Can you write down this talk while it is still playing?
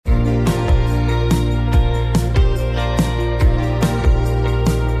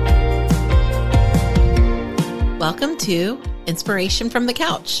Welcome to Inspiration from the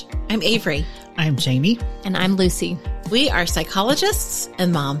Couch. I'm Avery. I'm Jamie. And I'm Lucy. We are psychologists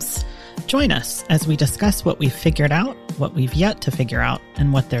and moms. Join us as we discuss what we've figured out, what we've yet to figure out,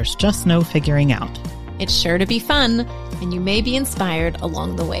 and what there's just no figuring out. It's sure to be fun, and you may be inspired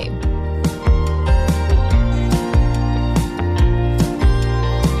along the way.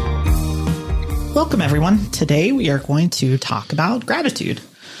 Welcome, everyone. Today we are going to talk about gratitude.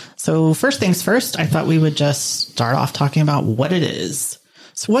 So first things first, I thought we would just start off talking about what it is.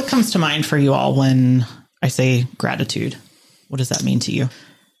 So what comes to mind for you all when I say gratitude? What does that mean to you?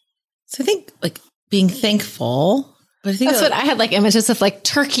 So I think like being thankful. But I think that's what I had, like images of like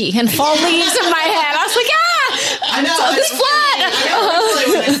turkey and fall leaves in my head. I was like, I know. So this flat.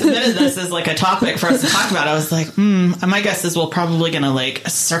 When I submitted this as like a topic for us to talk about, I was like, my guess is we're probably going to like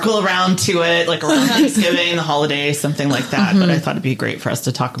circle around to it, like around Thanksgiving, the holidays, something like that. But I thought it'd be great for us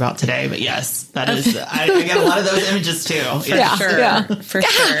to talk about today. But yes, that is, I get a lot of those images too. For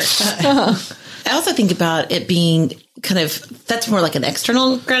sure. I also think about it being kind of, that's more like an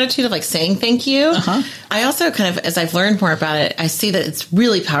external gratitude of like saying thank you. I also kind of, as I've learned more about it, I see that it's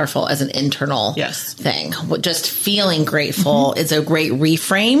really powerful as an internal thing. Just feeling grateful is a great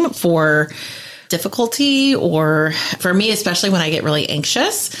reframe for difficulty, or for me, especially when I get really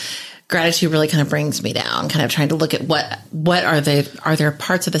anxious. Gratitude really kind of brings me down, kind of trying to look at what are there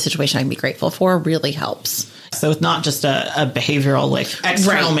parts of the situation I can be grateful for really helps. So it's not just a behavioral, like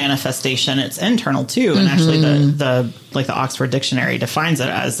external manifestation, it's internal too. And actually the Oxford Dictionary defines it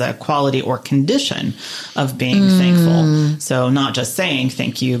as a quality or condition of being thankful. So not just saying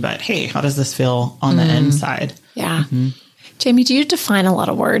thank you, but hey, how does this feel on the inside? Yeah. Jamie, do you define a lot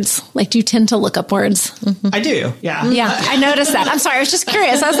of words? Like, do you tend to look up words? I do. Yeah. Yeah. I noticed that. I'm sorry. I was just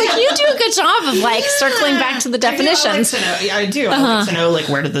curious. I was like, you do a good job of like circling back to the definitions. I do. I like to know, like,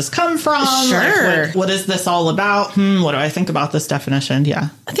 where did this come from? Sure. Like, what is this all about? What do I think about this definition? Yeah.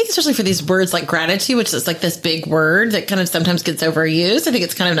 I think especially for these words like gratitude, which is like this big word that kind of sometimes gets overused. I think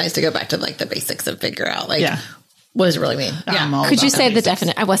it's kind of nice to go back to like the basics and figure out like, what does it really mean? Could you say the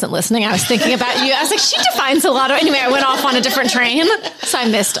definition? I wasn't listening. I was thinking about you. I was like, she defines a lot of, anyway, I went off on a different train. So I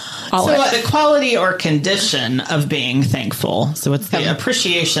missed all of it. So the quality or condition of being thankful. So it's the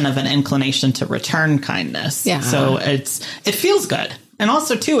appreciation of an inclination to return kindness. Yeah. So it feels good. And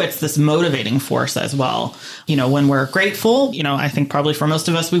also, too, it's this motivating force as well. You know, when we're grateful, you know, I think probably for most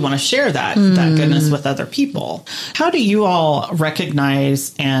of us, we want to share that goodness with other people. How do you all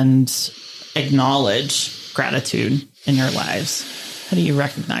recognize and acknowledge gratitude in your lives? How do you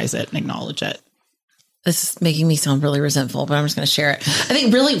recognize it and acknowledge it? This is making me sound really resentful, but I'm just going to share it. I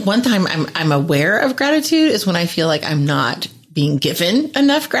think really one time I'm aware of gratitude is when I feel like I'm not being given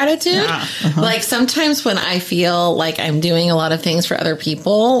enough gratitude. Like sometimes when I feel like I'm doing a lot of things for other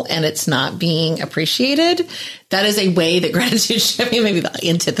people and it's not being appreciated, that is a way that gratitude, maybe the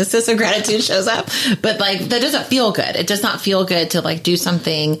antithesis of gratitude shows up, but like that doesn't feel good. It does not feel good to like do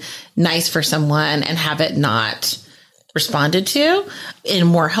something nice for someone and have it not responded to in a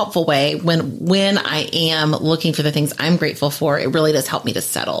more helpful way. When I am looking for the things I'm grateful for, it really does help me to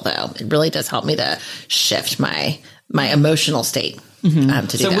settle though. It really does help me to shift my emotional state to do that.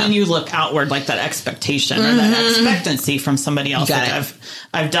 So when you look outward, like that expectation or that expectancy from somebody else, like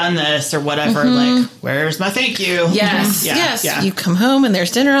I've done this or whatever, like, where's my thank you? Yes. You come home and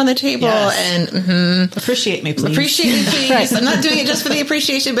there's dinner on the table and appreciate me, please. Appreciate me, please. I'm not doing it just for the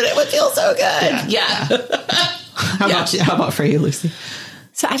appreciation, but it would feel so good. How about you? How about for you, Lucy?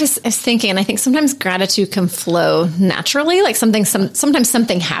 So I was thinking, and I think sometimes gratitude can flow naturally. Like sometimes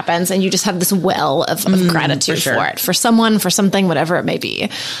something happens and you just have this well of gratitude for it, for someone, for something, whatever it may be. I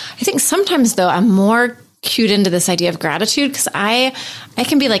think sometimes though, I'm more cued into this idea of gratitude because I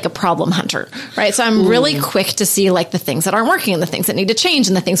can be like a problem hunter, right? So I'm really quick to see like the things that aren't working and the things that need to change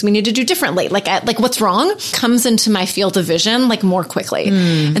and the things we need to do differently. Like what's wrong comes into my field of vision like more quickly.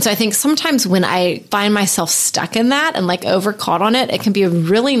 And so I think sometimes when I find myself stuck in that and like over caught on it, it can be a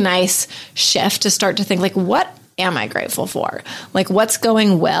really nice shift to start to think like, what am I grateful for? Like what's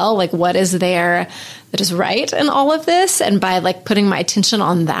going well? Like what is there that is right in all of this? And by like putting my attention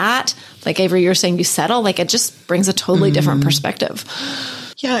on that, like Avery, you're saying you settle, like it just brings a totally different perspective.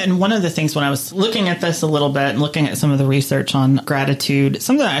 Yeah. And one of the things when I was looking at this a little bit and looking at some of the research on gratitude,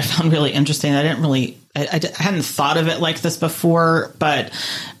 something that I found really interesting, I hadn't thought of it like this before, but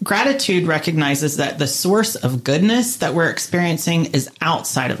gratitude recognizes that the source of goodness that we're experiencing is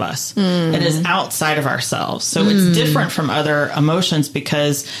outside of us. It is outside of ourselves. So it's different from other emotions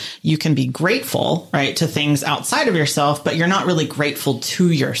because you can be grateful, right, to things outside of yourself, but you're not really grateful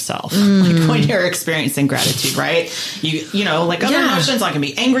to yourself. Like when you're experiencing gratitude, right? You know, like other emotions, I can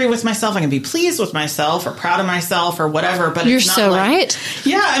be angry with myself, I can be pleased with myself or proud of myself or whatever, but you're it's not so like, right.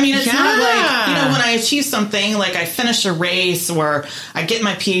 Yeah, I mean, it's not like, you know, when I achieve something, like I finish a race or I get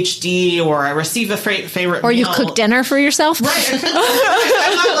my PhD or I receive a favorite or meal. you cook dinner for yourself. Right.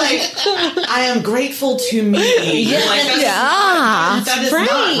 I'm not like, I am grateful to me. Like, that is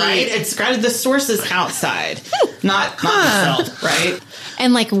not right. It's gratitude. The source is outside, not myself, right?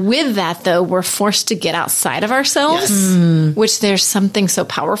 And like with that, though, we're forced to get outside of ourselves, which there's something so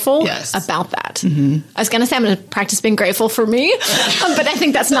powerful about that. I was going to say I'm going to practice being grateful for me, but I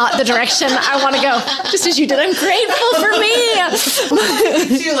think that's not the direction I want to go. Just as you did, I'm grateful for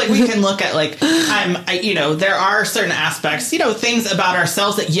me. Too, like we can look at like you know, there are certain aspects, you know, things about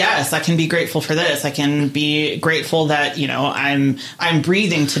ourselves that yes, I can be grateful for this. I can be grateful that, you know, I'm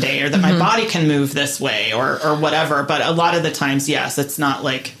breathing today or that my body can move this way or whatever. But a lot of the times, yes, it's not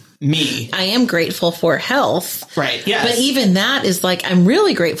like me. I am grateful for health. Right. Yes. But even that is like, I'm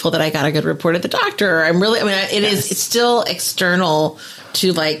really grateful that I got a good report at the doctor. It's still external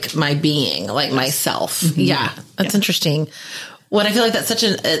to like my being, like myself. Yeah. That's interesting. What I feel like that's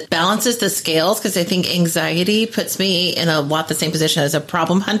it balances the scales because I think anxiety puts me in a lot the same position as a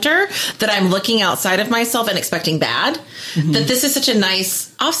problem hunter, that I'm looking outside of myself and expecting bad, that this is such a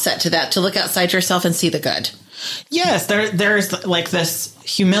nice offset to that, to look outside yourself and see the good. Yes, there's like this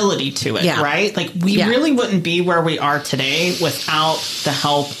humility to it, right? Like we really wouldn't be where we are today without the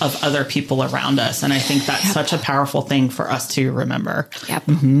help of other people around us. And I think that's such a powerful thing for us to remember. Yep.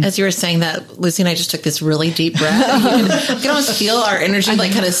 As you were saying that, Lucy and I just took this really deep breath. You can almost feel our energy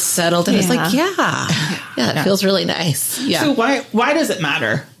like kind of settled. And it's like, it feels really nice. Yeah. So why does it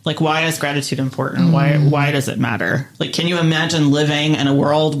matter? Like, why is gratitude important? Why does it matter? Like, can you imagine living in a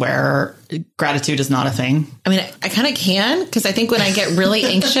world where gratitude is not a thing? I mean, I kind of can, because I think when I get really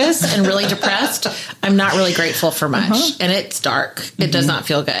anxious and really depressed, I'm not really grateful for much. And it's dark. It does not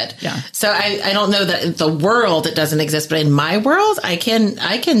feel good. Yeah. So I don't know that the world, it doesn't exist, but in my world, I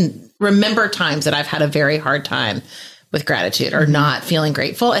can remember times that I've had a very hard time with gratitude or not feeling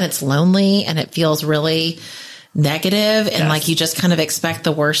grateful. And it's lonely and it feels really negative and like you just kind of expect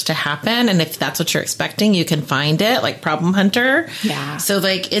the worst to happen. And if that's what you're expecting, you can find it, like problem hunter. Yeah. So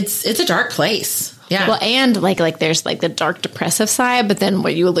like it's a dark place. Yeah. Well, and like there's like the dark depressive side, but then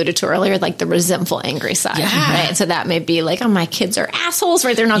what you alluded to earlier, like the resentful, angry side, right? And so that may be like, oh, my kids are assholes,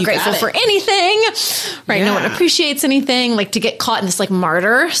 right? They're not grateful for anything, right? No one appreciates anything. Like to get caught in this like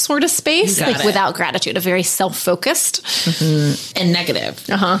martyr sort of space, like without gratitude, a very self-focused and negative.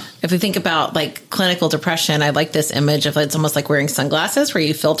 If we think about like clinical depression, I like this image of it's almost like wearing sunglasses where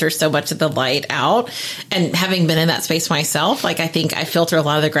you filter so much of the light out. And having been in that space myself, like I think I filter a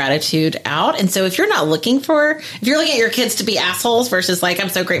lot of the gratitude out. And so if you're looking at your kids to be assholes versus like, I'm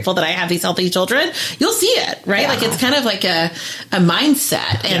so grateful that I have these healthy children, you'll see it, right? Like it's kind of like a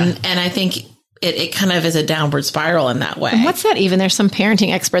mindset. And I think it kind of is a downward spiral in that way. And what's that even? There's some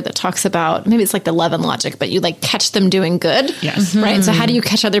parenting expert that talks about, maybe it's like the Levin logic, but you like catch them doing good. Yes. Right. And so how do you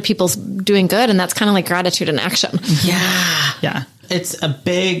catch other people's doing good? And that's kind of like gratitude in action. Yeah. It's a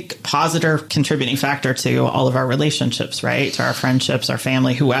big positive contributing factor to all of our relationships, right? To our friendships, our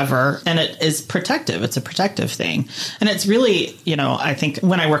family, whoever. And it is protective. It's a protective thing. And it's really, you know, I think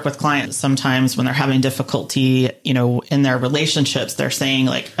when I work with clients, sometimes when they're having difficulty, you know, in their relationships, they're saying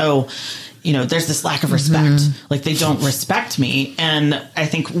like, oh, you know, there's this lack of respect. Like they don't respect me. And I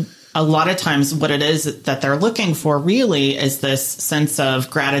think a lot of times what it is that they're looking for really is this sense of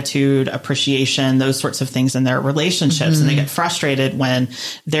gratitude, appreciation, those sorts of things in their relationships. And they get frustrated when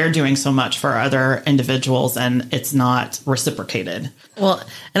they're doing so much for other individuals and it's not reciprocated. Well,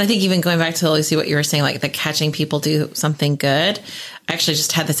 and I think even going back to Lucy, what you were saying, like the catching people do something good. I actually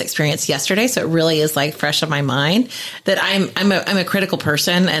just had this experience yesterday, so it really is like fresh on my mind that I'm a critical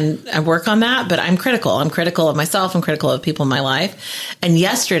person and I work on that, but I'm critical. I'm critical of myself. I'm critical of people in my life. And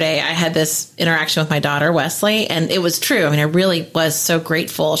yesterday I had this interaction with my daughter, Wesley, and it was true. I mean, I really was so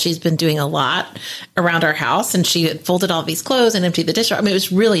grateful. She's been doing a lot around our house and she had folded all these clothes and emptied the dishwasher. I mean, it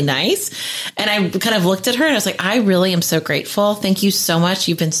was really nice. And I kind of looked at her and I was like, I really am so grateful. Thank you so much.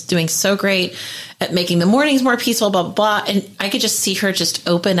 You've been doing so great at making the mornings more peaceful, blah, blah, blah. And I could just see her just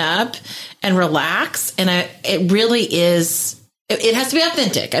open up and relax. And it really is, it has to be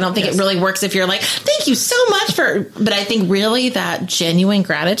authentic. I don't think it really works if you're like, thank you so much but I think really that genuine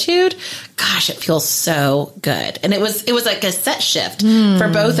gratitude, gosh, it feels so good. And it was like a set shift for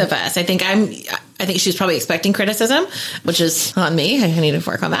both of us. I think she was probably expecting criticism, which is on me. I need to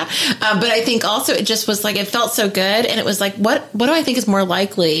work on that. But I think also it just was like, it felt so good. And it was like, what do I think is more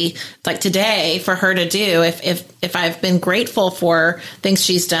likely like today for her to do if I've been grateful for things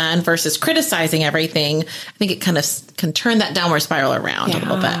she's done versus criticizing everything? I think it kind of can turn that downward spiral around a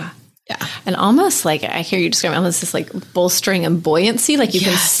little bit. Yeah. And almost like I hear you describing almost this like bolstering and buoyancy, like you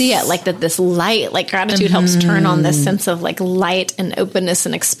can see it like that this light, like gratitude helps turn on this sense of like light and openness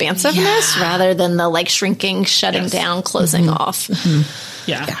and expansiveness rather than the like shrinking, shutting down, closing off.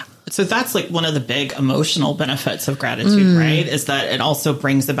 Yeah. So that's like one of the big emotional benefits of gratitude, right? Is that it also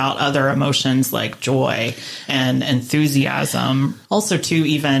brings about other emotions like joy and enthusiasm. Also too,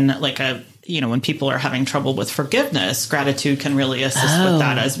 even like when people are having trouble with forgiveness, gratitude can really assist with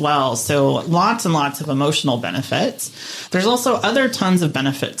that as well. So lots and lots of emotional benefits. There's also other tons of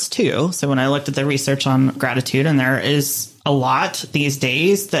benefits too. So when I looked at the research on gratitude, and there is a lot these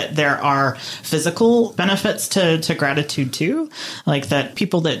days, that there are physical benefits to gratitude too. Like that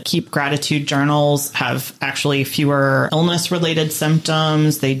people that keep gratitude journals have actually fewer illness related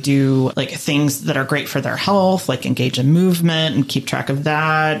symptoms. They do like things that are great for their health, like engage in movement and keep track of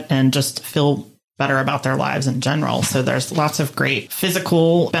that and just feel better about their lives in general. So there's lots of great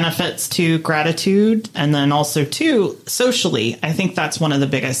physical benefits to gratitude. And then also too, socially, I think that's one of the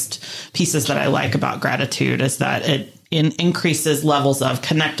biggest pieces that I like about gratitude is that it increases levels of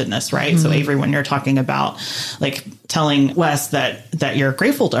connectedness, right? So Avery, when you're talking about like telling Wes that you're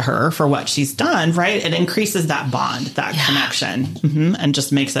grateful to her for what she's done, right? It increases that bond, that connection, and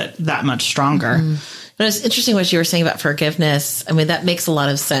just makes it that much stronger. But it's interesting what you were saying about forgiveness. I mean, that makes a lot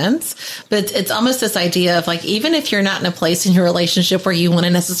of sense, but it's almost this idea of like, even if you're not in a place in your relationship where you want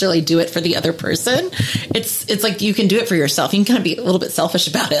to necessarily do it for the other person, it's like you can do it for yourself. You can kind of be a little bit selfish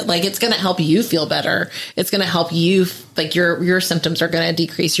about it. Like it's going to help you feel better. It's going to help you, like your symptoms are going to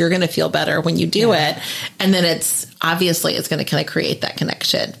decrease. You're going to feel better when you do it. And then it's going to kind of create that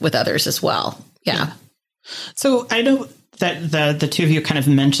connection with others as well. Yeah. So I know that the two of you kind of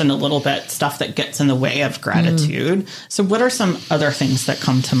mentioned a little bit stuff that gets in the way of gratitude. So what are some other things that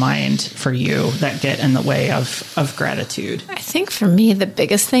come to mind for you that get in the way of gratitude? I think for me, the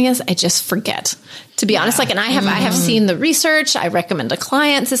biggest thing is I just forget, to be honest. Like, and I have seen the research. I recommend to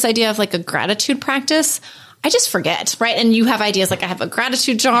clients this idea of like a gratitude practice. I just forget, right? And you have ideas like I have a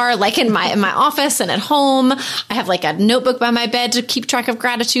gratitude jar, like in my office and at home. I have like a notebook by my bed to keep track of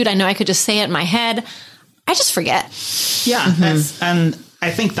gratitude. I know I could just say it in my head. I just forget. Yeah. And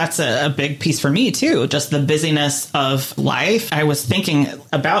I think that's a big piece for me too. Just the busyness of life. I was thinking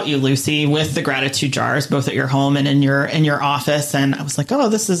about you, Lucy, with the gratitude jars, both at your home and in your office. And I was like, oh,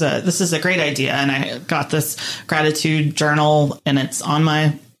 this is a great idea. And I got this gratitude journal and it's on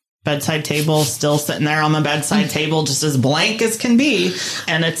my bedside table, still sitting there on the bedside table, just as blank as can be.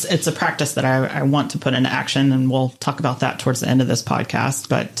 And it's a practice that I want to put into action. And we'll talk about that towards the end of this podcast.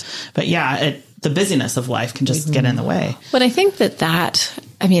 But yeah, the busyness of life can just get in the way. But I think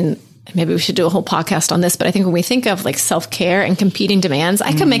I mean, maybe we should do a whole podcast on this, but I think when we think of like self-care and competing demands,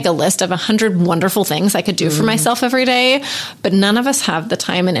 I could make a list of 100 wonderful things I could do for myself every day, but none of us have the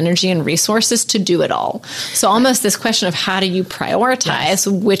time and energy and resources to do it all. So almost this question of how do you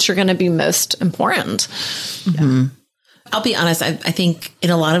prioritize which are going to be most important? Yeah. I'll be honest. I think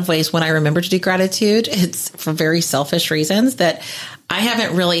in a lot of ways, when I remember to do gratitude, it's for very selfish reasons that I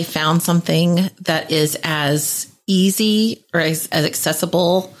haven't really found something that is as easy or as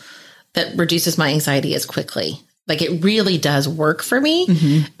accessible that reduces my anxiety as quickly. Like it really does work for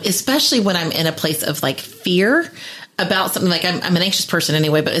me, especially when I'm in a place of like fear about something. Like I'm an anxious person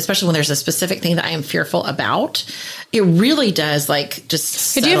anyway, but especially when there's a specific thing that I am fearful about, it really does like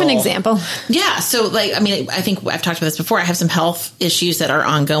just Could you have an example? Yeah. So like, I mean, I think I've talked about this before. I have some health issues that are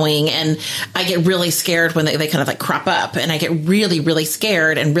ongoing and I get really scared when they kind of like crop up and I get really, really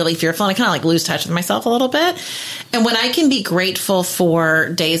scared and really fearful. And I kind of like lose touch with myself a little bit. And when I can be grateful for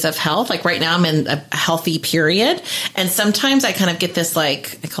days of health, like right now I'm in a healthy period. And sometimes I kind of get this,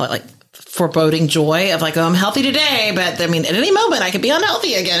 like, I call it like foreboding joy of like, oh, I'm healthy today, but I mean, at any moment I could be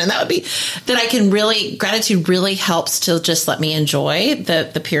unhealthy again. And that would be that I can really, gratitude really helps to just let me enjoy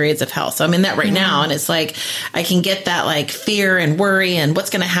the periods of health. So I'm in that right now. And it's like, I can get that like fear and worry and what's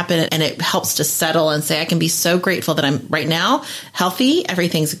going to happen. And it helps to settle and say, I can be so grateful that I'm right now healthy.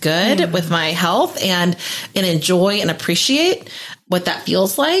 Everything's good with my health and enjoy and appreciate what that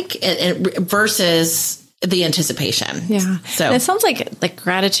feels like and versus the anticipation. Yeah. So and it sounds like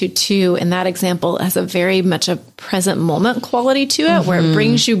gratitude too, in that example, has a very much a present moment quality to it, where it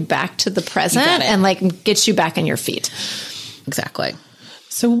brings you back to the present and like gets you back on your feet. Exactly.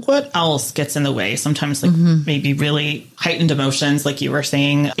 So what else gets in the way? Sometimes like maybe really heightened emotions, like you were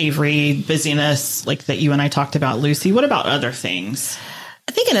saying, Avery, busyness, like that you and I talked about, Lucy. What about other things?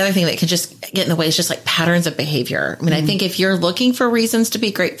 I think another thing that can just get in the way is just like patterns of behavior. I mean, I think if you're looking for reasons to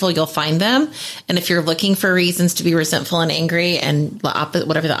be grateful, you'll find them. And if you're looking for reasons to be resentful and angry and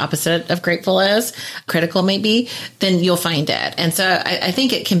whatever the opposite of grateful is, critical maybe, then you'll find it. And so I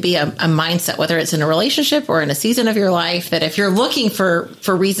think it can be a mindset, whether it's in a relationship or in a season of your life, that if you're looking for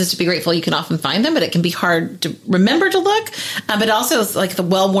reasons to be grateful, you can often find them, but it can be hard to remember to look. But also it's like the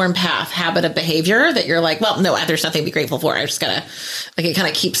well-worn path habit of behavior that you're like, well, no, there's nothing to be grateful for. I just gotta, like, it kind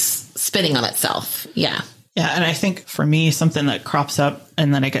of keeps spinning on itself. Yeah. Yeah. And I think for me, something that crops up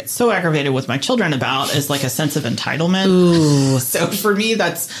and then I get so aggravated with my children about is like a sense of entitlement. Ooh. So for me,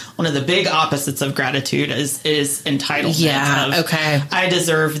 that's one of the big opposites of gratitude is entitlement. Yeah. Okay. I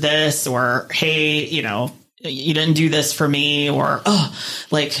deserve this, or, hey, you know, you didn't do this for me, or,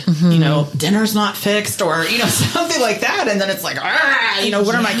 you know, dinner's not fixed, or, you know, something like that. And then it's like, you know,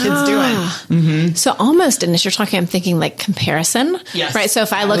 what are my kids doing? So almost, and as you're talking, I'm thinking like comparison, right? So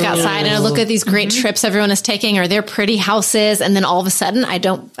if I look outside and I look at these great trips everyone is taking, or their pretty houses, and then all of a sudden I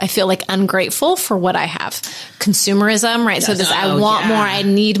feel like ungrateful for what I have. Consumerism, right? Yes. So this, I want more, I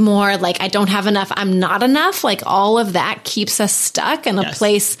need more, like I don't have enough, I'm not enough. Like all of that keeps us stuck in a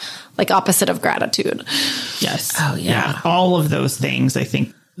place like opposite of gratitude. Yes. Oh, yeah. All of those things, I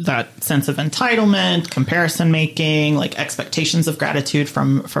think that sense of entitlement, comparison making, like expectations of gratitude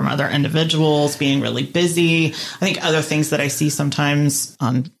from other individuals, being really busy. I think other things that I see sometimes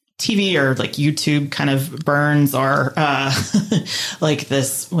on TV or like YouTube kind of burns are like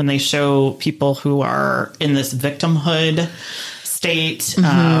this, when they show people who are in this victimhood state,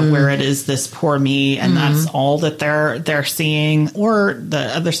 where it is this poor me, and that's all that they're seeing. Or the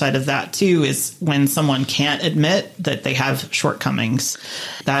other side of that too is when someone can't admit that they have shortcomings,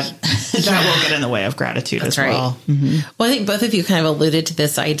 that will get in the way of gratitude as well. Well, I think both of you kind of alluded to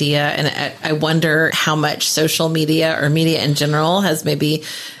this idea, and I wonder how much social media or media in general has maybe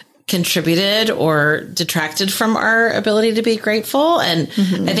contributed or detracted from our ability to be grateful. And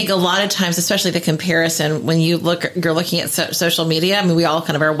I think a lot of times, especially the comparison, when you're looking at social media, I mean, we all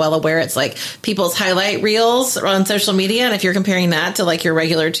kind of are well aware it's like people's highlight reels on social media. And if you're comparing that to like your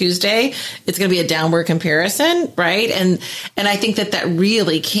regular Tuesday, it's going to be a downward comparison. Right. And I think that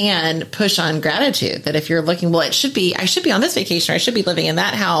really can push on gratitude, that if you're looking, well, I should be on this vacation, or I should be living in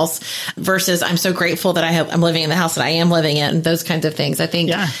that house, versus I'm so grateful that I'm living in the house that I am living in, and those kinds of things. I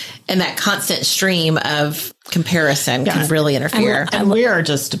think, and that constant stream of comparison can really interfere. And we are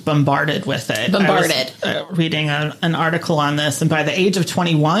just bombarded with it. Bombarded. I was reading an article on this, and by the age of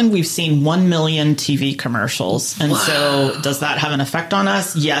 21, we've seen 1 million TV commercials. And so does that have an effect on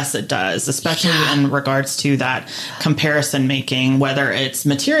us? Yes, it does, especially in regards to that comparison making, whether it's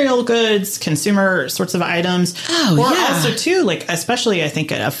material goods, consumer sorts of items, or also too, like, especially I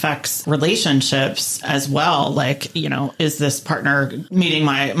think it affects relationships as well. Like, you know, is this partner meeting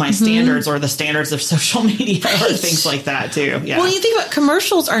my standards or the standards of social media? Or things like that too. Yeah. Well, you think about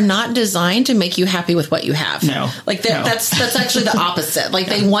commercials are not designed to make you happy with what you have. No. Like that's actually the opposite. Like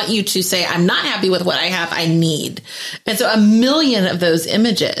they want you to say, I'm not happy with what I have, I need. And so 1 million of those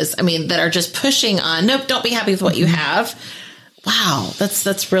images, I mean, that are just pushing on, nope, don't be happy with what you have. Wow.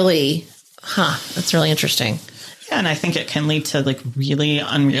 That's really interesting. Yeah. And I think it can lead to like really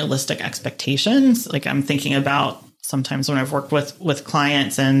unrealistic expectations. Like I'm thinking about sometimes when I've worked with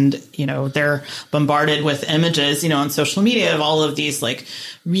clients, and, you know, they're bombarded with images, you know, on social media of all of these like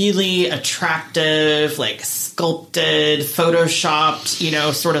really attractive, like sculpted, photoshopped, you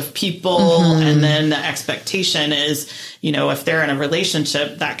know, sort of people. And then the expectation is, you know, if they're in a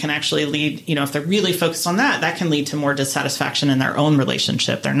relationship, that can actually lead, you know, if they're really focused on that can lead to more dissatisfaction in their own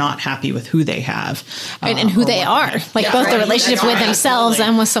relationship. They're not happy with who they have. Right, and who they are. Like both the relationship with themselves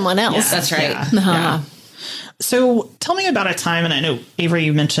and with someone else. Yeah, that's right. Yeah. So tell me about a time, and I know, Avery,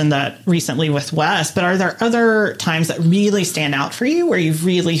 you mentioned that recently with Wes, but are there other times that really stand out for you where you've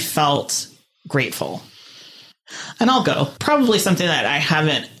really felt grateful? And I'll go. Probably something that I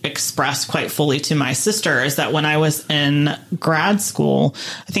haven't expressed quite fully to my sister is that when I was in grad school,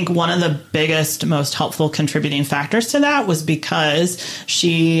 I think one of the biggest, most helpful contributing factors to that was because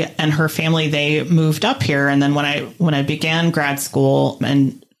she and her family, they moved up here. And then when I began grad school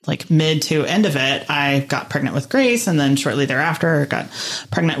and mid to end of it, I got pregnant with Grace, and then shortly thereafter got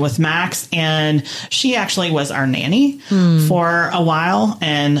pregnant with Max, and she actually was our nanny for a while,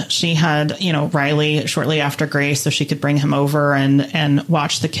 and she had, Riley shortly after Grace, so she could bring him over and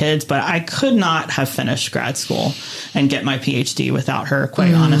watch the kids, but I could not have finished grad school and get my PhD without her,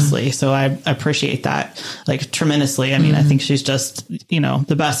 quite honestly. So I appreciate that tremendously. I mean, I think she's just,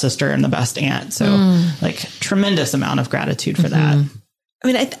 the best sister and the best aunt. So tremendous amount of gratitude for that. I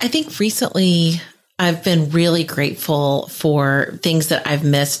mean, I think recently I've been really grateful for things that I've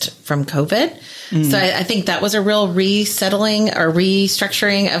missed from COVID. So I think that was a real resettling or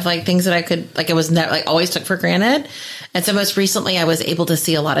restructuring of things that I could, I was never always took for granted. And so most recently I was able to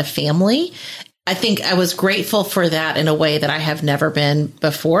see a lot of family. I think I was grateful for that in a way that I have never been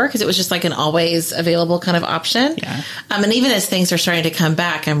before, because it was just an always available kind of option. Yeah. And even as things are starting to come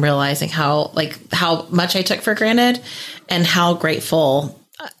back, I'm realizing how much I took for granted and how grateful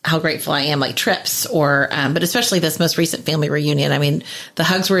I am, trips but especially this most recent family reunion. I mean, the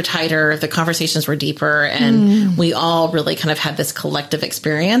hugs were tighter, the conversations were deeper, and we all really kind of had this collective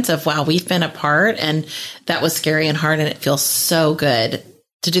experience of, wow, we've been apart, and that was scary and hard. And it feels so good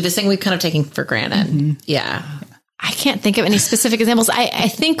to do this thing we've kind of taken for granted. Yeah. I can't think of any specific examples. I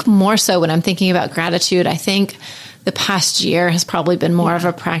think more so when I'm thinking about gratitude, I think the past year has probably been more of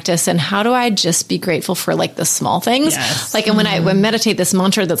a practice. And how do I just be grateful for the small things? Yes. And when I meditate, this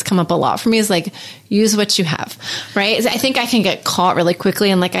mantra that's come up a lot for me is use what you have, right? I think I can get caught really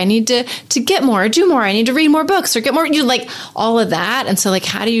quickly and I need to get more or do more. I need to read more books or get more, all of that. And so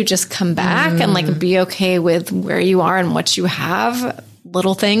how do you just come back and be okay with where you are and what you have?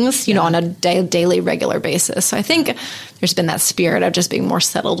 Little things, on a daily, regular basis. So I think there's been that spirit of just being more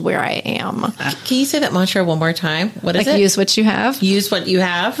settled where I am. Can you say that mantra one more time? What is it? Use what you have. Use what you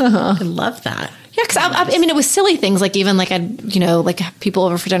have. I love that. Yeah, because I mean, it was silly things even I'd people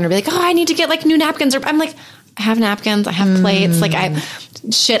over for dinner be oh, I need to get new napkins, or I'm I have napkins, I have plates,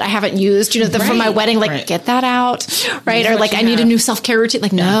 I haven't used, from my wedding, get that out, right? Or I need a new self-care routine.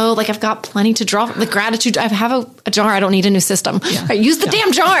 No, I've got plenty to draw from. Gratitude, I have a jar, I don't need a new system. Yeah. Right? Use the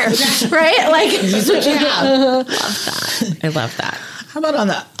damn jar, right? Use what you have. Love that. I love that. How about on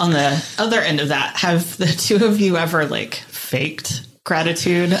the other end of that, have the two of you ever faked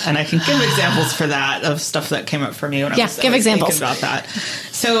gratitude? And I can give examples for that of stuff that came up for me when I was give examples thinking about that.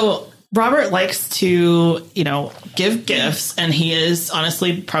 So Robert likes to, give gifts, and he is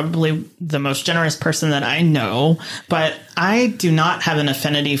honestly probably the most generous person that I know, but I do not have an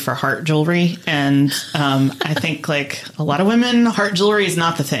affinity for heart jewelry. And I think a lot of women, heart jewelry is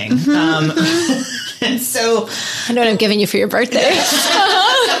not the thing. And so I know what I'm giving you for your birthday.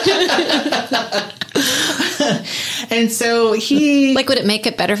 And so he would it make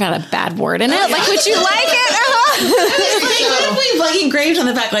it better if it had a bad word in it? Would you like it? What if we engraved on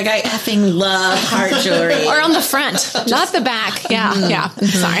the back I effing love heart jewelry, or on the front, not the back? Yeah.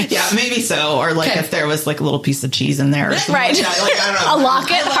 Sorry. Yeah, maybe so. Or if there was a little piece of cheese in there, or something right? I don't know. A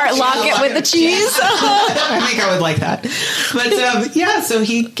locket, heart locket with the cheese. I think I would like that. But so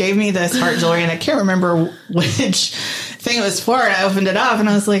he gave me this heart jewelry, and I can't remember which thing it was for. And I opened it up, and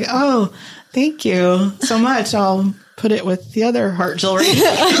I was oh, thank you so much. I'll put it with the other heart jewelry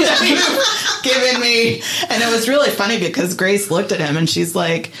that you've given me. And it was really funny because Grace looked at him and she's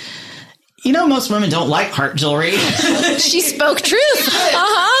most women don't like heart jewelry. She spoke truth.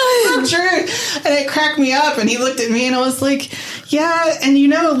 True. And it cracked me up, and he looked at me and I was yeah. And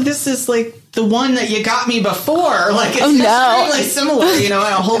this is the one that you got me before. It's really similar.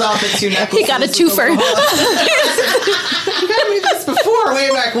 I'll hold out the two necklaces. He got a twofer. You got me this before, way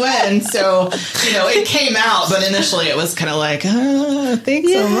back when. So, it came out, but initially it was kind of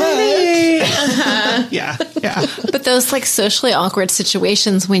thanks so much. Yeah. But those socially awkward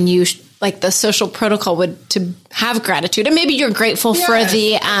situations when you the social protocol would to have gratitude, and maybe you're grateful for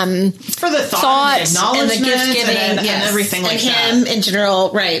the thought and acknowledgement and the gift giving and everything and him in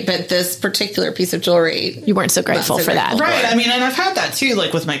general, right? But this particular piece of jewelry, you weren't so grateful for that, right? I mean, and I've had that too,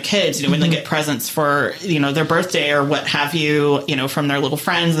 with my kids. When they get presents for their birthday or what have you, from their little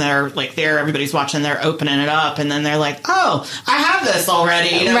friends, and they're there, everybody's watching, they're opening it up, and then they're oh, I have this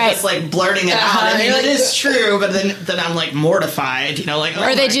already, right? Just blurting it out. I mean, it is true, but then I'm mortified, oh,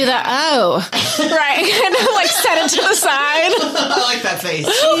 or they do that. Oh, right. And set it to the side. I like that face.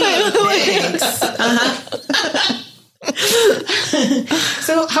 Thanks.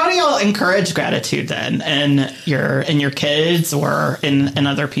 So how do y'all encourage gratitude then in your kids or in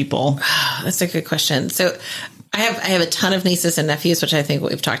other people? That's a good question. So I have a ton of nieces and nephews, which I think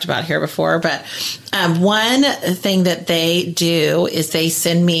we've talked about here before. But one thing that they do is they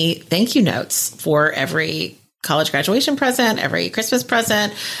send me thank you notes for every college graduation present, every Christmas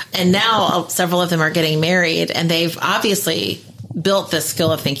present. And now several of them are getting married, and they've obviously built this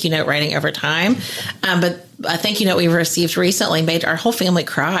skill of thank you note writing over time. But a thank you note we received recently made our whole family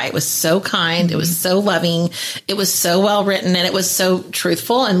cry. It was so kind. Mm-hmm. It was so loving. It was so well written, and it was so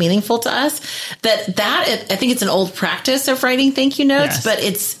truthful and meaningful to us that I think it's an old practice of writing thank you notes, but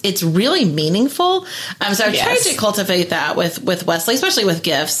it's really meaningful. So I've tried to cultivate that with Wesley, especially with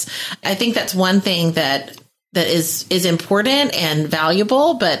gifts. I think that's one thing that is important and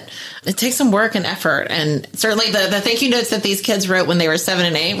valuable, but it takes some work and effort. And certainly the thank you notes that these kids wrote when they were 7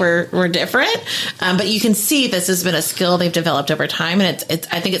 and 8 were different. But you can see this has been a skill they've developed over time, and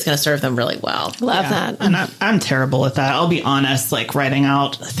I think it's going to serve them really well. Love that. And I'm terrible at that. I'll be honest, like writing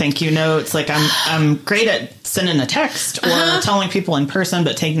out thank you notes. Like I'm great at sending a text or telling people in person,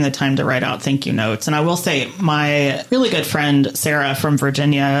 but taking the time to write out thank you notes. And I will say my really good friend, Sarah from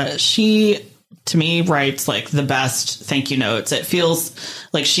Virginia, she, to me, writes like the best thank you notes. It feels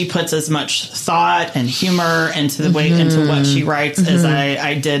like she puts as much thought and humor into the way into what she writes as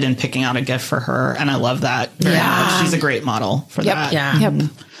I did in picking out a gift for her. And I love that very much. She's a great model for that. Yeah. Yep.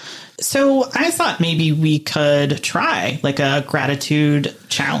 So I thought maybe we could try like a gratitude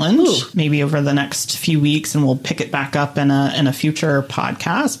challenge, maybe over the next few weeks, and we'll pick it back up in a future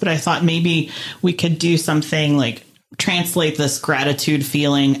podcast. But I thought maybe we could do something like translate this gratitude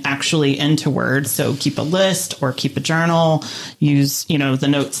feeling actually into words. So keep a list or keep a journal, use, the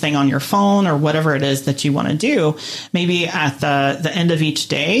notes thing on your phone or whatever it is that you want to do. Maybe at the end of each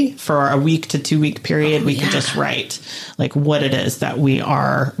day for a week to 2 week period, we could just write like what it is that we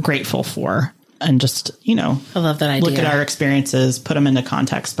are grateful for, and just, I love that idea. Look at our experiences, put them into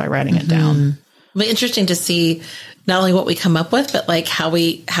context by writing it down. It'll be interesting to see not only what we come up with, but like how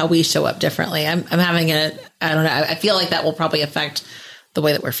we show up differently. I'm having I don't know. I feel like that will probably affect the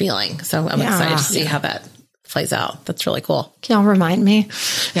way that we're feeling. So I'm excited to see how that plays out. That's really cool. Can y'all remind me?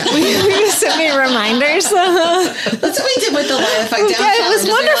 Yeah. Will you send me reminders? That's what we did with the lie effect down. Yeah, it was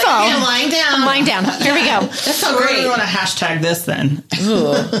wonderful. Like, I'm lying down. I'm lying down. Here we go. That's so great. We want to hashtag this then.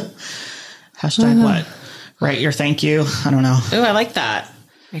 Hashtag what? Write your thank you. I don't know. Ooh, I like that.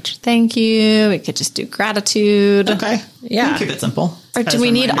 Write your thank you. We could just do gratitude. Okay. Yeah. Keep it simple. Or do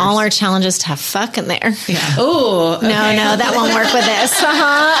we need all our challenges to have fuck in there? Yeah. Oh, okay. No, that won't work with this.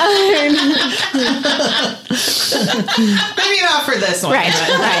 Maybe not for this one. Right.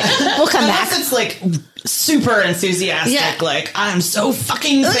 We'll come back. Unless it's like super enthusiastic, like I'm so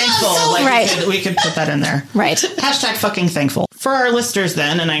fucking thankful. Like we could put that in there. Right. Hashtag fucking thankful. For our listeners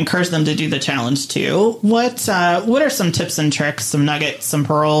then, and I encourage them to do the challenge too, what are some tips and tricks, some nuggets, some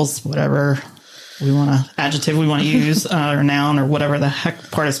pearls, whatever adjective we want to use, or noun, or whatever the heck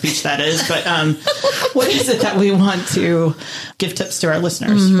part of speech that is. But what is it that we want to give tips to our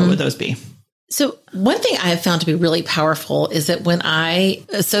listeners? What would those be? So one thing I have found to be really powerful is that when I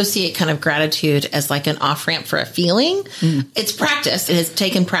associate kind of gratitude as like an off-ramp for a feeling, it's practice. It has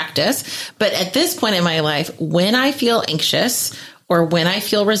taken practice. But at this point in my life, when I feel anxious or when I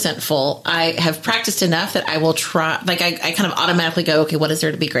feel resentful, I have practiced enough that I will try, like I kind of automatically go, okay, what is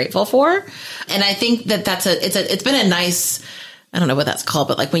there to be grateful for? And I think that it's been a nice, I don't know what that's called,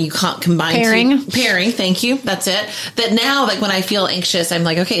 but like when you combine pairing, thank you. That's it. That now, like when I feel anxious, I'm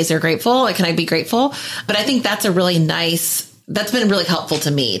like, okay, is there grateful? Like, can I be grateful? But I think that's that's been really helpful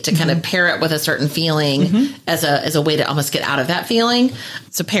to me to kind of pair it with a certain feeling as a way to almost get out of that feeling.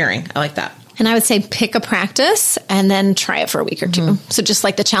 So pairing, I like that. And I would say pick a practice and then try it for a week or two. So just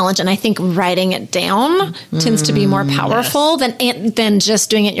like the challenge. And I think writing it down tends to be more powerful than just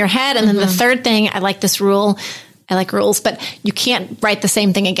doing it in your head. And then the third thing, I like this rule. I like rules, but you can't write the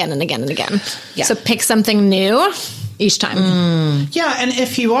same thing again and again and again. Yeah. So pick something new each time. Yeah. And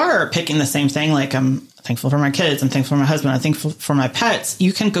if you are picking the same thing, like I'm thankful for my kids, I'm thankful for my husband, I'm thankful for my pets,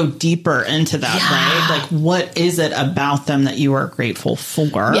 you can go deeper into that, right? Like what is it about them that you are grateful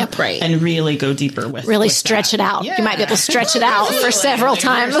for? Yep, right. And really go deeper with stretch that. It out. Yeah. You might be able to stretch it out for several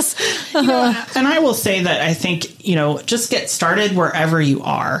times. And I will say that I think, just get started wherever you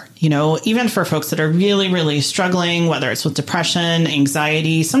are, even for folks that are really, really struggling, whether it's with depression,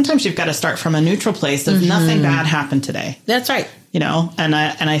 anxiety, sometimes you've got to start from a neutral place of nothing bad happened today. That's right. And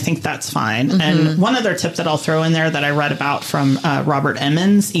I think that's fine. And one other tip that I'll throw in there that I read about from Robert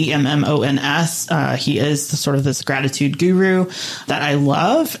Emmons, Emmons. He is sort of this gratitude guru that I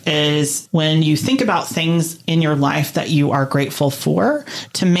love, is when you think about things in your life that you are grateful for,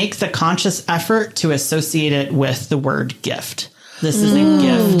 to make the conscious effort to associate it with the word gift. This is a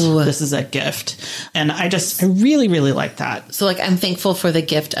gift. This is a gift. And I really, really like that. So like, I'm thankful for the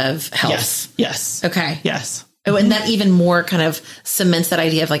gift of health. Yes. Okay. Yes. Oh, and that even more kind of cements that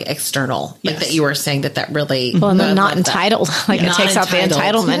idea of like external, like that you were saying that really. Well, and then not entitled. Like it takes out the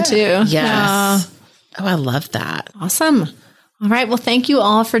entitlement too. Yes. Oh, I love that. Awesome. All right. Well, thank you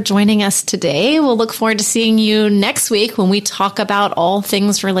all for joining us today. We'll look forward to seeing you next week when we talk about all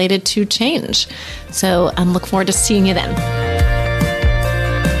things related to change. So I look forward to seeing you then.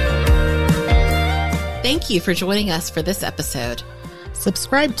 Thank you for joining us for this episode.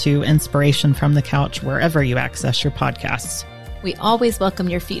 Subscribe to Inspiration from the Couch wherever you access your podcasts. We always welcome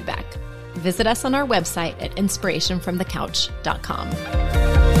your feedback. Visit us on our website at inspirationfromthecouch.com.